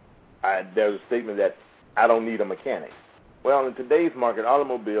 there's a statement that I don't need a mechanic. Well, in today's market,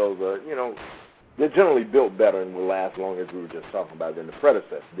 automobiles are, they're generally built better and will last longer, as we were just talking about, than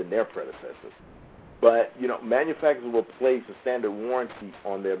their predecessors. But, manufacturers will place a standard warranty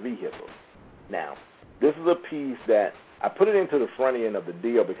on their vehicles. Now, this is a piece that I put it into the front end of the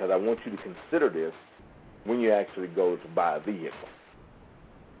deal because I want you to consider this when you actually go to buy a vehicle.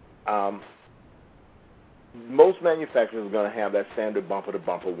 Most manufacturers are going to have that standard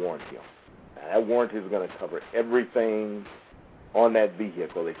bumper-to-bumper warranty on. Now, that warranty is going to cover everything on that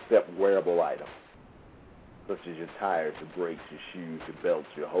vehicle except wearable items, such as your tires, your brakes, your shoes, your belts,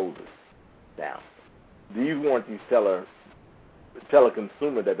 your hoses. Now, these warranties tell a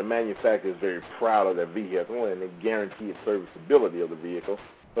consumer that the manufacturer is very proud of their vehicle and they guarantee its serviceability of the vehicle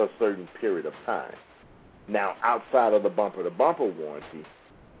for a certain period of time. Now, outside of the bumper-to-bumper warranty,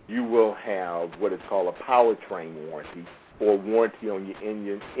 you will have what is called a powertrain warranty, or warranty on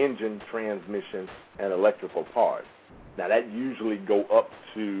your engine, transmission, and electrical parts. Now, that usually go up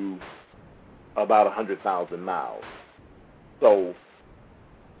to about 100,000 miles. So,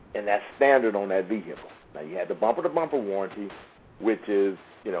 and that's standard on that vehicle. Now, you have the bumper-to-bumper warranty, which is,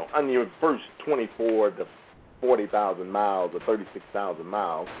 on your first 24 to 40,000 miles or 36,000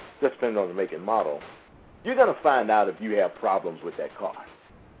 miles, just depending on the make and model, you're going to find out if you have problems with that car.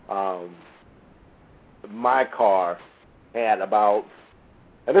 My car had about,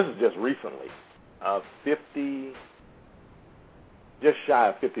 and this is just recently, just shy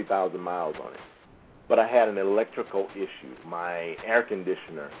of 50,000 miles on it. But I had an electrical issue. My air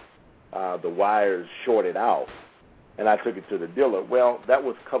conditioner, the wires shorted out, and I took it to the dealer. Well, that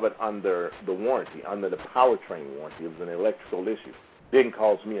was covered under the warranty, under the powertrain warranty. It was an electrical issue. Didn't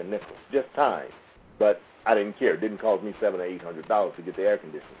cost me a nickel, just time. But I didn't care. It didn't cost me $700 or $800 to get the air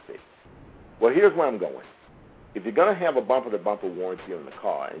conditioner fixed. Well, here's where I'm going. If you're going to have a bumper-to-bumper warranty on the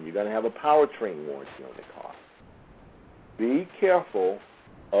car and you're going to have a powertrain warranty on the car, be careful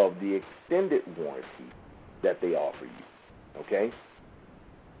of the extended warranty that they offer you, okay?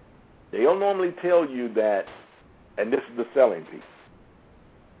 They'll normally tell you that, and this is the selling piece,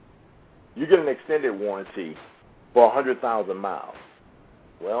 you get an extended warranty for 100,000 miles.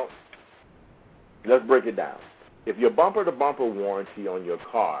 Well, let's break it down. If your bumper-to-bumper warranty on your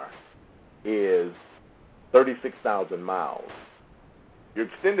car is 36,000 miles, your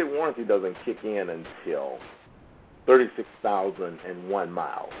extended warranty doesn't kick in until 36,001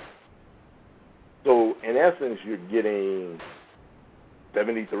 miles. So, in essence, you're getting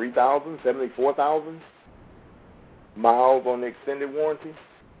 73,000, 74,000 miles on the extended warranty,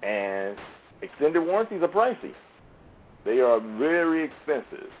 and extended warranties are pricey. They are very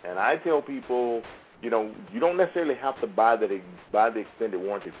expensive, and I tell people, you don't necessarily have to buy the extended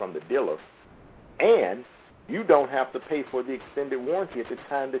warranty from the dealer, and you don't have to pay for the extended warranty at the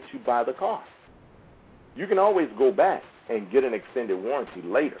time that you buy the car. You can always go back and get an extended warranty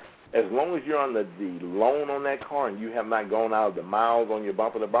later. As long as you're on the loan on that car and you have not gone out of the miles on your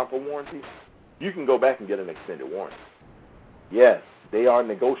bumper-to-bumper warranty, you can go back and get an extended warranty. Yes, they are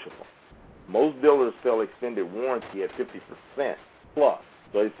negotiable. Most dealers sell extended warranty at 50% plus.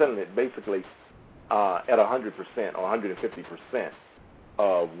 So they're selling it basically at 100% or 150%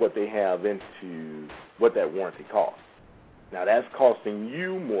 of what they have into what that warranty costs. Now, that's costing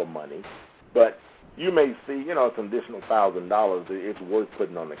you more money, but you may see, some additional $1,000 it's worth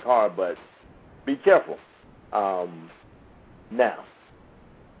putting on the car, but be careful. Now,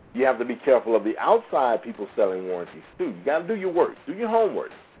 you have to be careful of the outside people selling warranties, too. You got to do your work, do your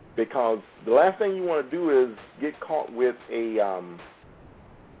homework, because the last thing you want to do is get caught with a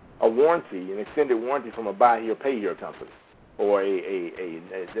warranty, an extended warranty from a buy here, pay here company, or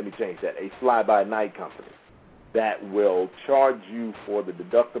let me change that, a fly-by-night company that will charge you for the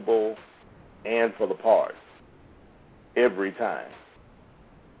deductible and for the parts every time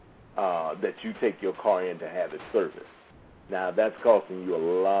that you take your car in to have it serviced. Now, that's costing you a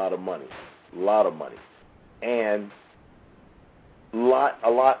lot of money, and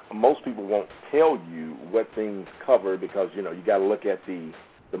most people won't tell you what things cover because, you got to look at the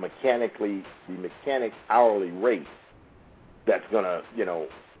mechanic hourly rate that's gonna,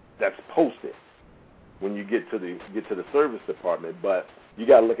 that's posted when you get to the service department, but you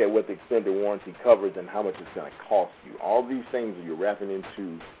got to look at what the extended warranty covers and how much it's going to cost you. All these things you're wrapping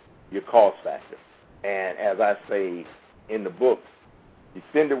into your cost factor. And as I say in the book,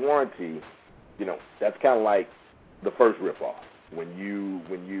 extended warranty, that's kind of like the first ripoff. When you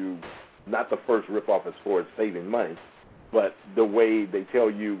not the first ripoff as far as saving money, but the way they tell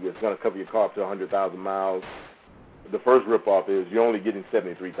you it's going to cover your car up to 100,000 miles. The first ripoff is you're only getting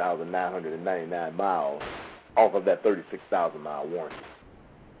 73,999 miles off of that 36,000-mile warranty.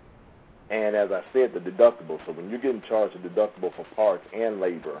 And as I said, the deductible. So when you're getting charged a deductible for parts and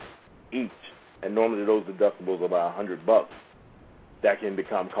labor each, and normally those deductibles are about $100, that can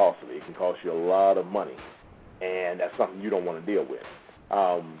become costly. It can cost you a lot of money, and that's something you don't want to deal with.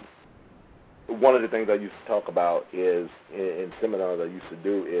 One of the things I used to talk about is, in seminars I used to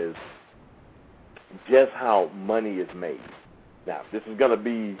do, is just how money is made. Now, this is going to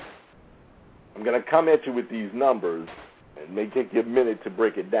be, I'm going to come at you with these numbers, and it may take you a minute to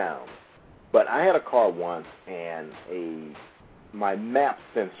break it down. But I had a car once, and my map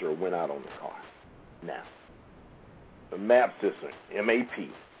sensor went out on the car. Now, the map sensor, MAP,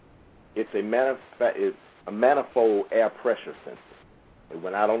 it's a manifold air pressure sensor. It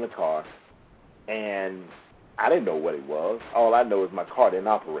went out on the car, and I didn't know what it was. All I know is my car didn't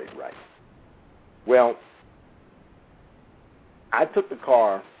operate right. Well, I took the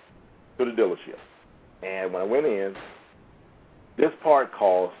car to the dealership, and when I went in, this part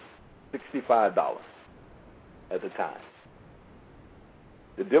cost $65 at the time.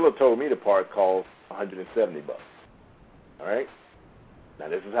 The dealer told me the part cost $170. All right? Now,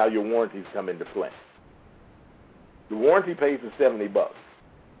 this is how your warranties come into play. The warranty pays the $70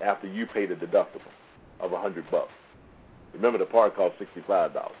 after you pay the deductible of $100. Remember, the part cost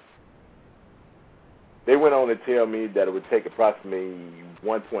 $65. They went on to tell me that it would take approximately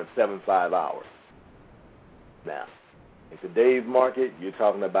 1.75 hours. Now, in today's market, you're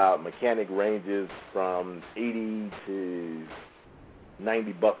talking about mechanic ranges from $80 to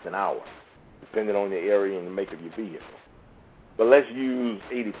 $90 an hour, depending on the area and the make of your vehicle. But let's use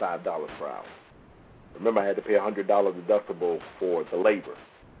 $85 per hour. Remember, I had to pay a $100 deductible for the labor.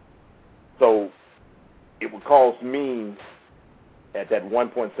 So it would cost me, at that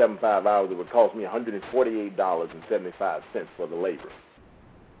 1.75 hours, it would cost me $148.75 for the labor.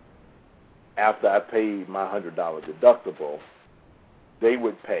 After I paid my $100 deductible, they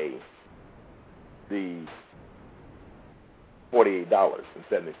would pay the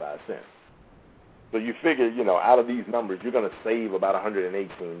 $48.75. So you figure, out of these numbers, you're going to save about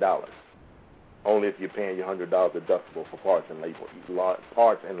 $118, only if you're paying your $100 deductible for parts and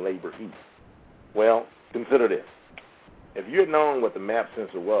labor each. Well, consider this. If you had known what the MAP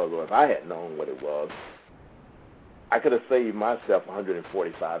sensor was, or if I had known what it was, I could have saved myself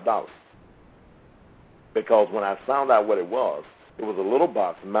 $145. Because when I found out what it was a little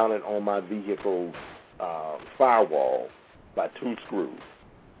box mounted on my vehicle's firewall by 2 screws.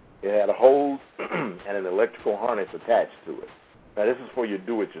 It had a hose and an electrical harness attached to it. Now, this is for your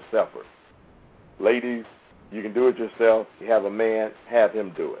do-it-yourselfer. Ladies, you can do it yourself. You have a man, have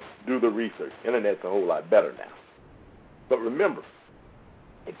him do it. Do the research. Internet's a whole lot better now. But remember,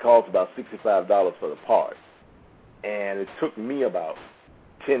 it costs about $65 for the part. And it took me about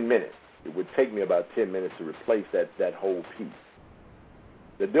 10 minutes. It would take me about 10 minutes to replace that whole piece.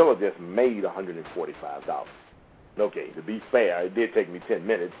 The dealer just made $145. Okay, to be fair, it did take me 10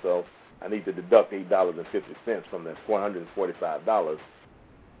 minutes, so I need to deduct $8.50 from that $445,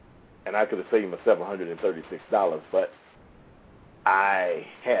 and I could have saved myself $136, but I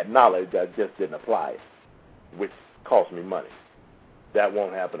had knowledge, I just didn't apply it, which cost me money. That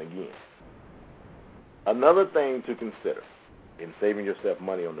won't happen again. Another thing to consider in saving yourself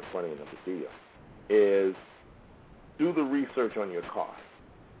money on the front end of the deal is do the research on your car.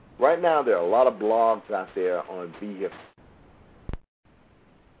 Right now, there are a lot of blogs out there on vehicles.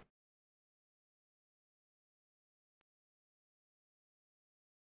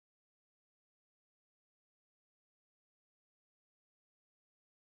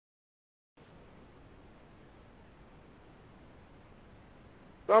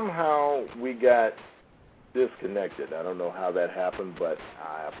 Somehow we got disconnected. I don't know how that happened, but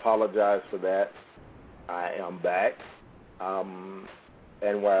I apologize for that. I am back.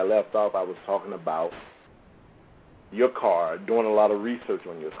 And where I left off, I was talking about your car, doing a lot of research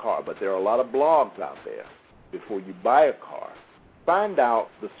on your car. But there are a lot of blogs out there. Before you buy a car, find out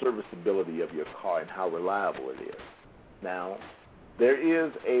the serviceability of your car and how reliable it is. Now, there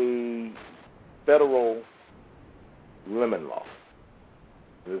is a federal lemon law.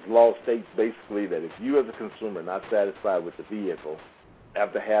 This law states basically that if you as a consumer are not satisfied with the vehicle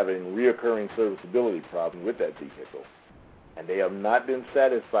after having reoccurring serviceability problems with that vehicle, and they have not been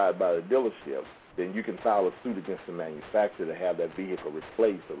satisfied by the dealership, then you can file a suit against the manufacturer to have that vehicle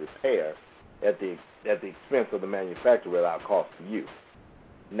replaced or repaired at the expense of the manufacturer without cost to you.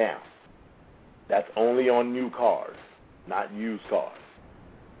 Now, that's only on new cars, not used cars.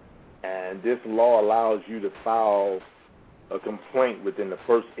 And this law allows you to file a complaint within the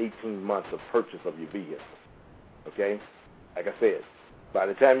first 18 months of purchase of your vehicle. Okay? Like I said, by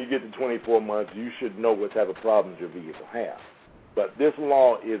the time you get to 24 months, you should know what type of problems your vehicle has. But this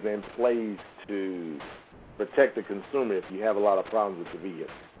law is in place to protect the consumer if you have a lot of problems with the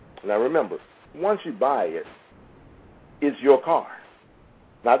vehicle. Now remember, once you buy it, it's your car,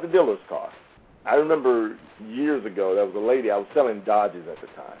 not the dealer's car. I remember years ago, there was a lady, I was selling Dodges at the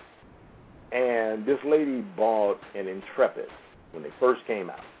time, and this lady bought an Intrepid when they first came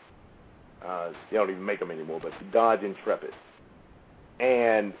out. They don't even make them anymore, but the Dodge Intrepid.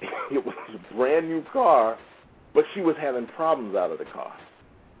 And it was a brand new car, but she was having problems out of the car.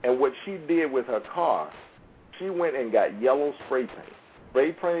 And what she did with her car, she went and got yellow spray paint,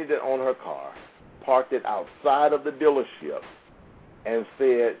 spray painted it on her car, parked it outside of the dealership, and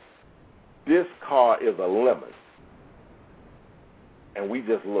said, "This car is a lemon." And we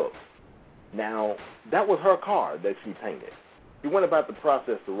just looked. Now, that was her car that she painted. She went about the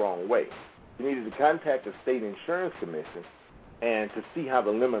process the wrong way. She needed to contact the state insurance commission and to see how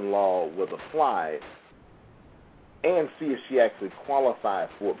the lemon law was applied and see if she actually qualified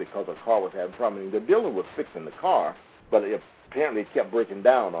for it because her car was having problems. The dealer was fixing the car, but it apparently kept breaking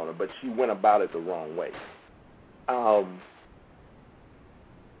down on her, but she went about it the wrong way.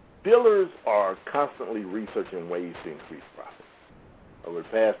 Dealers are constantly researching ways to increase profit. Over the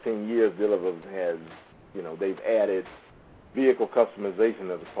past 10 years, dealers have, they've added vehicle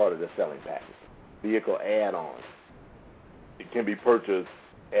customization as a part of their selling package, vehicle add-ons. It can be purchased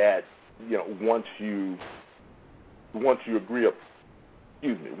at, once you agree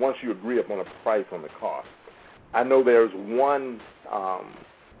upon a price on the car. I know there's one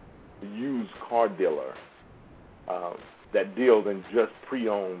used car dealer that deals in just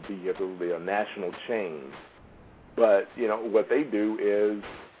pre-owned vehicles. They are national chains. But, what they do is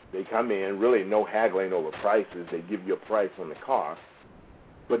they come in, really no haggling over prices. They give you a price on the car.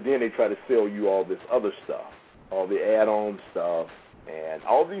 But then they try to sell you all this other stuff, all the add-on stuff. And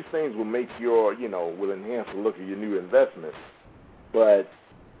all these things will make your, will enhance the look of your new investment. But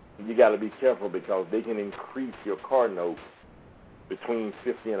you got to be careful because they can increase your car note between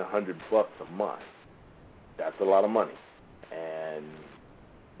 $50 and $100 a month. That's a lot of money. And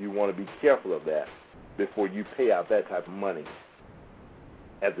you want to be careful of that before you pay out that type of money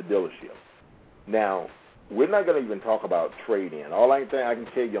at the dealership. Now, we're not going to even talk about trade-in. All I can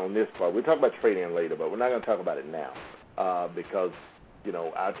tell you on this part, we'll talk about trade-in later, but we're not going to talk about it now because,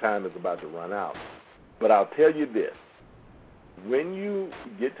 our time is about to run out. But I'll tell you this. When you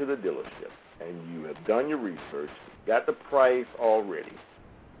get to the dealership and you have done your research, got the price already,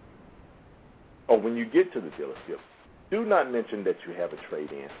 or when you get to the dealership, do not mention that you have a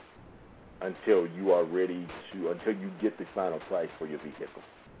trade-in until you get the final price for your vehicle.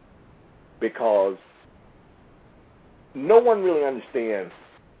 Because no one really understands,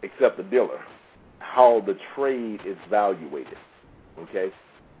 except the dealer, how the trade is valuated, okay?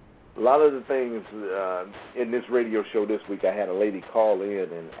 A lot of the things in this radio show this week, I had a lady call in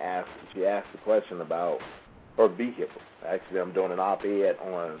and she asked a question about her vehicle. Actually, I'm doing an op-ed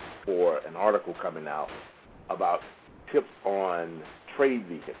for an article coming out about tips on trade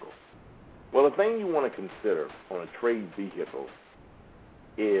vehicles. Well, the thing you want to consider on a trade vehicle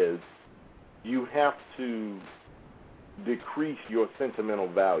is you have to decrease your sentimental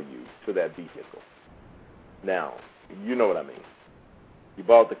value to that vehicle. Now, you know what I mean. You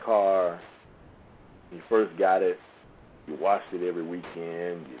bought the car, you first got it, you washed it every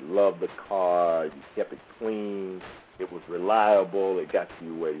weekend, you loved the car, you kept it clean, it was reliable, it got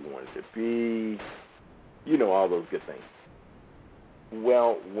you where you wanted to be, all those good things.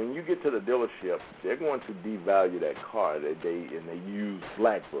 Well, when you get to the dealership, they're going to devalue that car. They use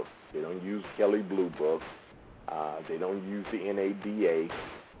Black Book. They don't use Kelley Blue Book. They don't use the NADA.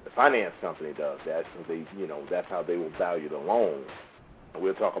 The finance company does that, so that's how they will value the loan. And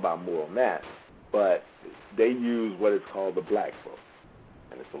we'll talk about more on that. But they use what is called the Black Book.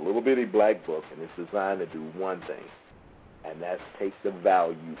 And it's a little bitty Black Book, and it's designed to do one thing, and that's take the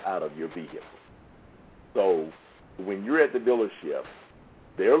value out of your vehicle. So when you're at the dealership,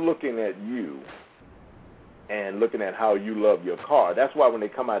 they're looking at you and looking at how you love your car. That's why when they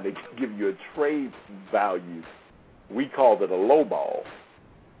come out, they give you a trade value. We call it a lowball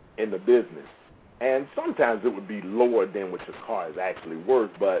in the business. And sometimes it would be lower than what your car is actually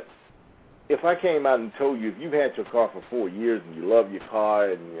worth. But if I came out and told you, if you've had your car for 4 years and you love your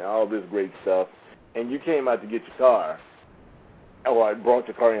car and all this great stuff, and you came out to get your car, or I brought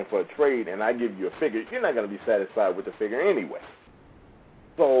your car in for a trade and I give you a figure, you're not going to be satisfied with the figure anyway.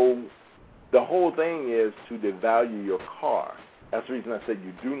 So the whole thing is to devalue your car. That's the reason I said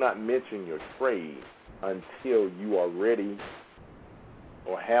you do not mention your trade until you are ready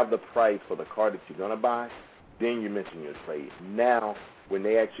or have the price for the car that you're going to buy. Then you mention your trade. Now, when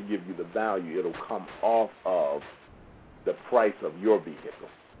they actually give you the value, it'll come off of the price of your vehicle.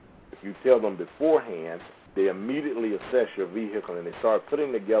 If you tell them beforehand, they immediately assess your vehicle and they start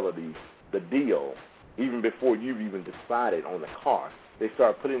putting together the deal even before you've even decided on the car. They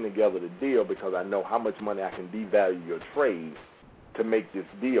start putting together the deal because I know how much money I can devalue your trade to make this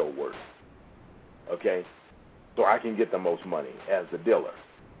deal work. Okay? So I can get the most money as the dealer.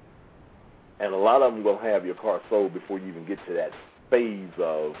 And a lot of them will have your car sold before you even get to that phase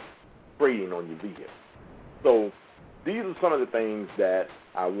of trading on your vehicle. So these are some of the things that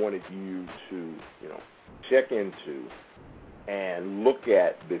I wanted you to, check into and look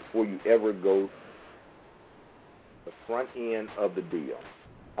at before you ever go the front end of the deal.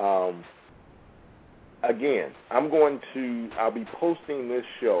 Again, I'll be posting this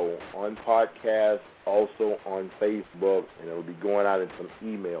show on podcast, also on Facebook, and it'll be going out in some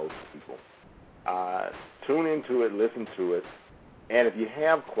emails to people. Tune into it, listen to it, and if you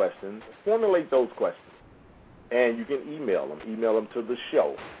have questions, formulate those questions. And you can email them. Email them to the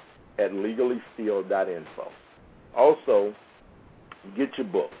show at legallysteal.info. Also, get your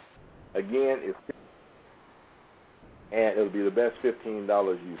book. Again, and it'll be the best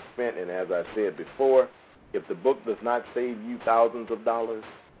 $15 you've spent. And as I said before, if the book does not save you thousands of dollars,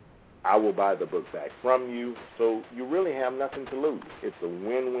 I will buy the book back from you. So you really have nothing to lose. It's a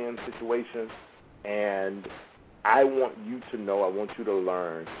win-win situation, and I want you to know, I want you to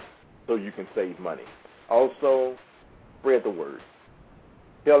learn so you can save money. Also, spread the word.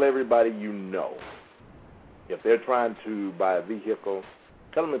 Tell everybody you know. If they're trying to buy a vehicle,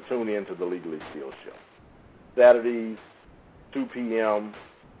 tell them to tune in to the Legally Steel Show. Saturdays, 2 p.m.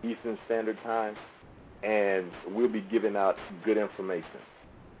 Eastern Standard Time, and we'll be giving out good information.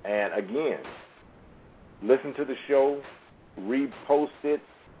 And again, listen to the show, repost it,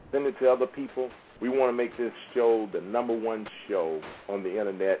 send it to other people. We want to make this show the #1 show on the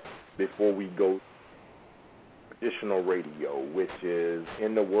Internet before we go traditional radio, which is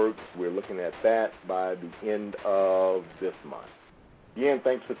in the works. We're looking at that by the end of this month. Again,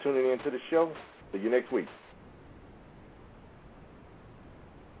 thanks for tuning in to the show. See you next week.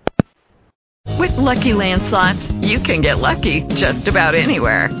 Lucky Land Slots, you can get lucky just about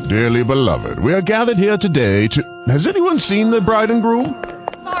anywhere. Dearly beloved, we are gathered here today to... Has anyone seen the bride and groom?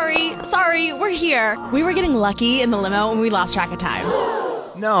 Sorry, we're here. We were getting lucky in the limo and we lost track of time.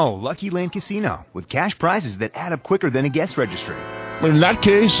 No, Lucky Land Casino, with cash prizes that add up quicker than a guest registry. In that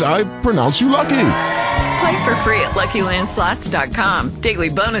case, I pronounce you lucky. Play for free at LuckyLandSlots.com. Daily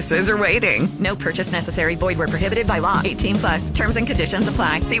bonuses are waiting. No purchase necessary. Void where prohibited by law. 18+. Terms and conditions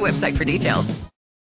apply. See website for details.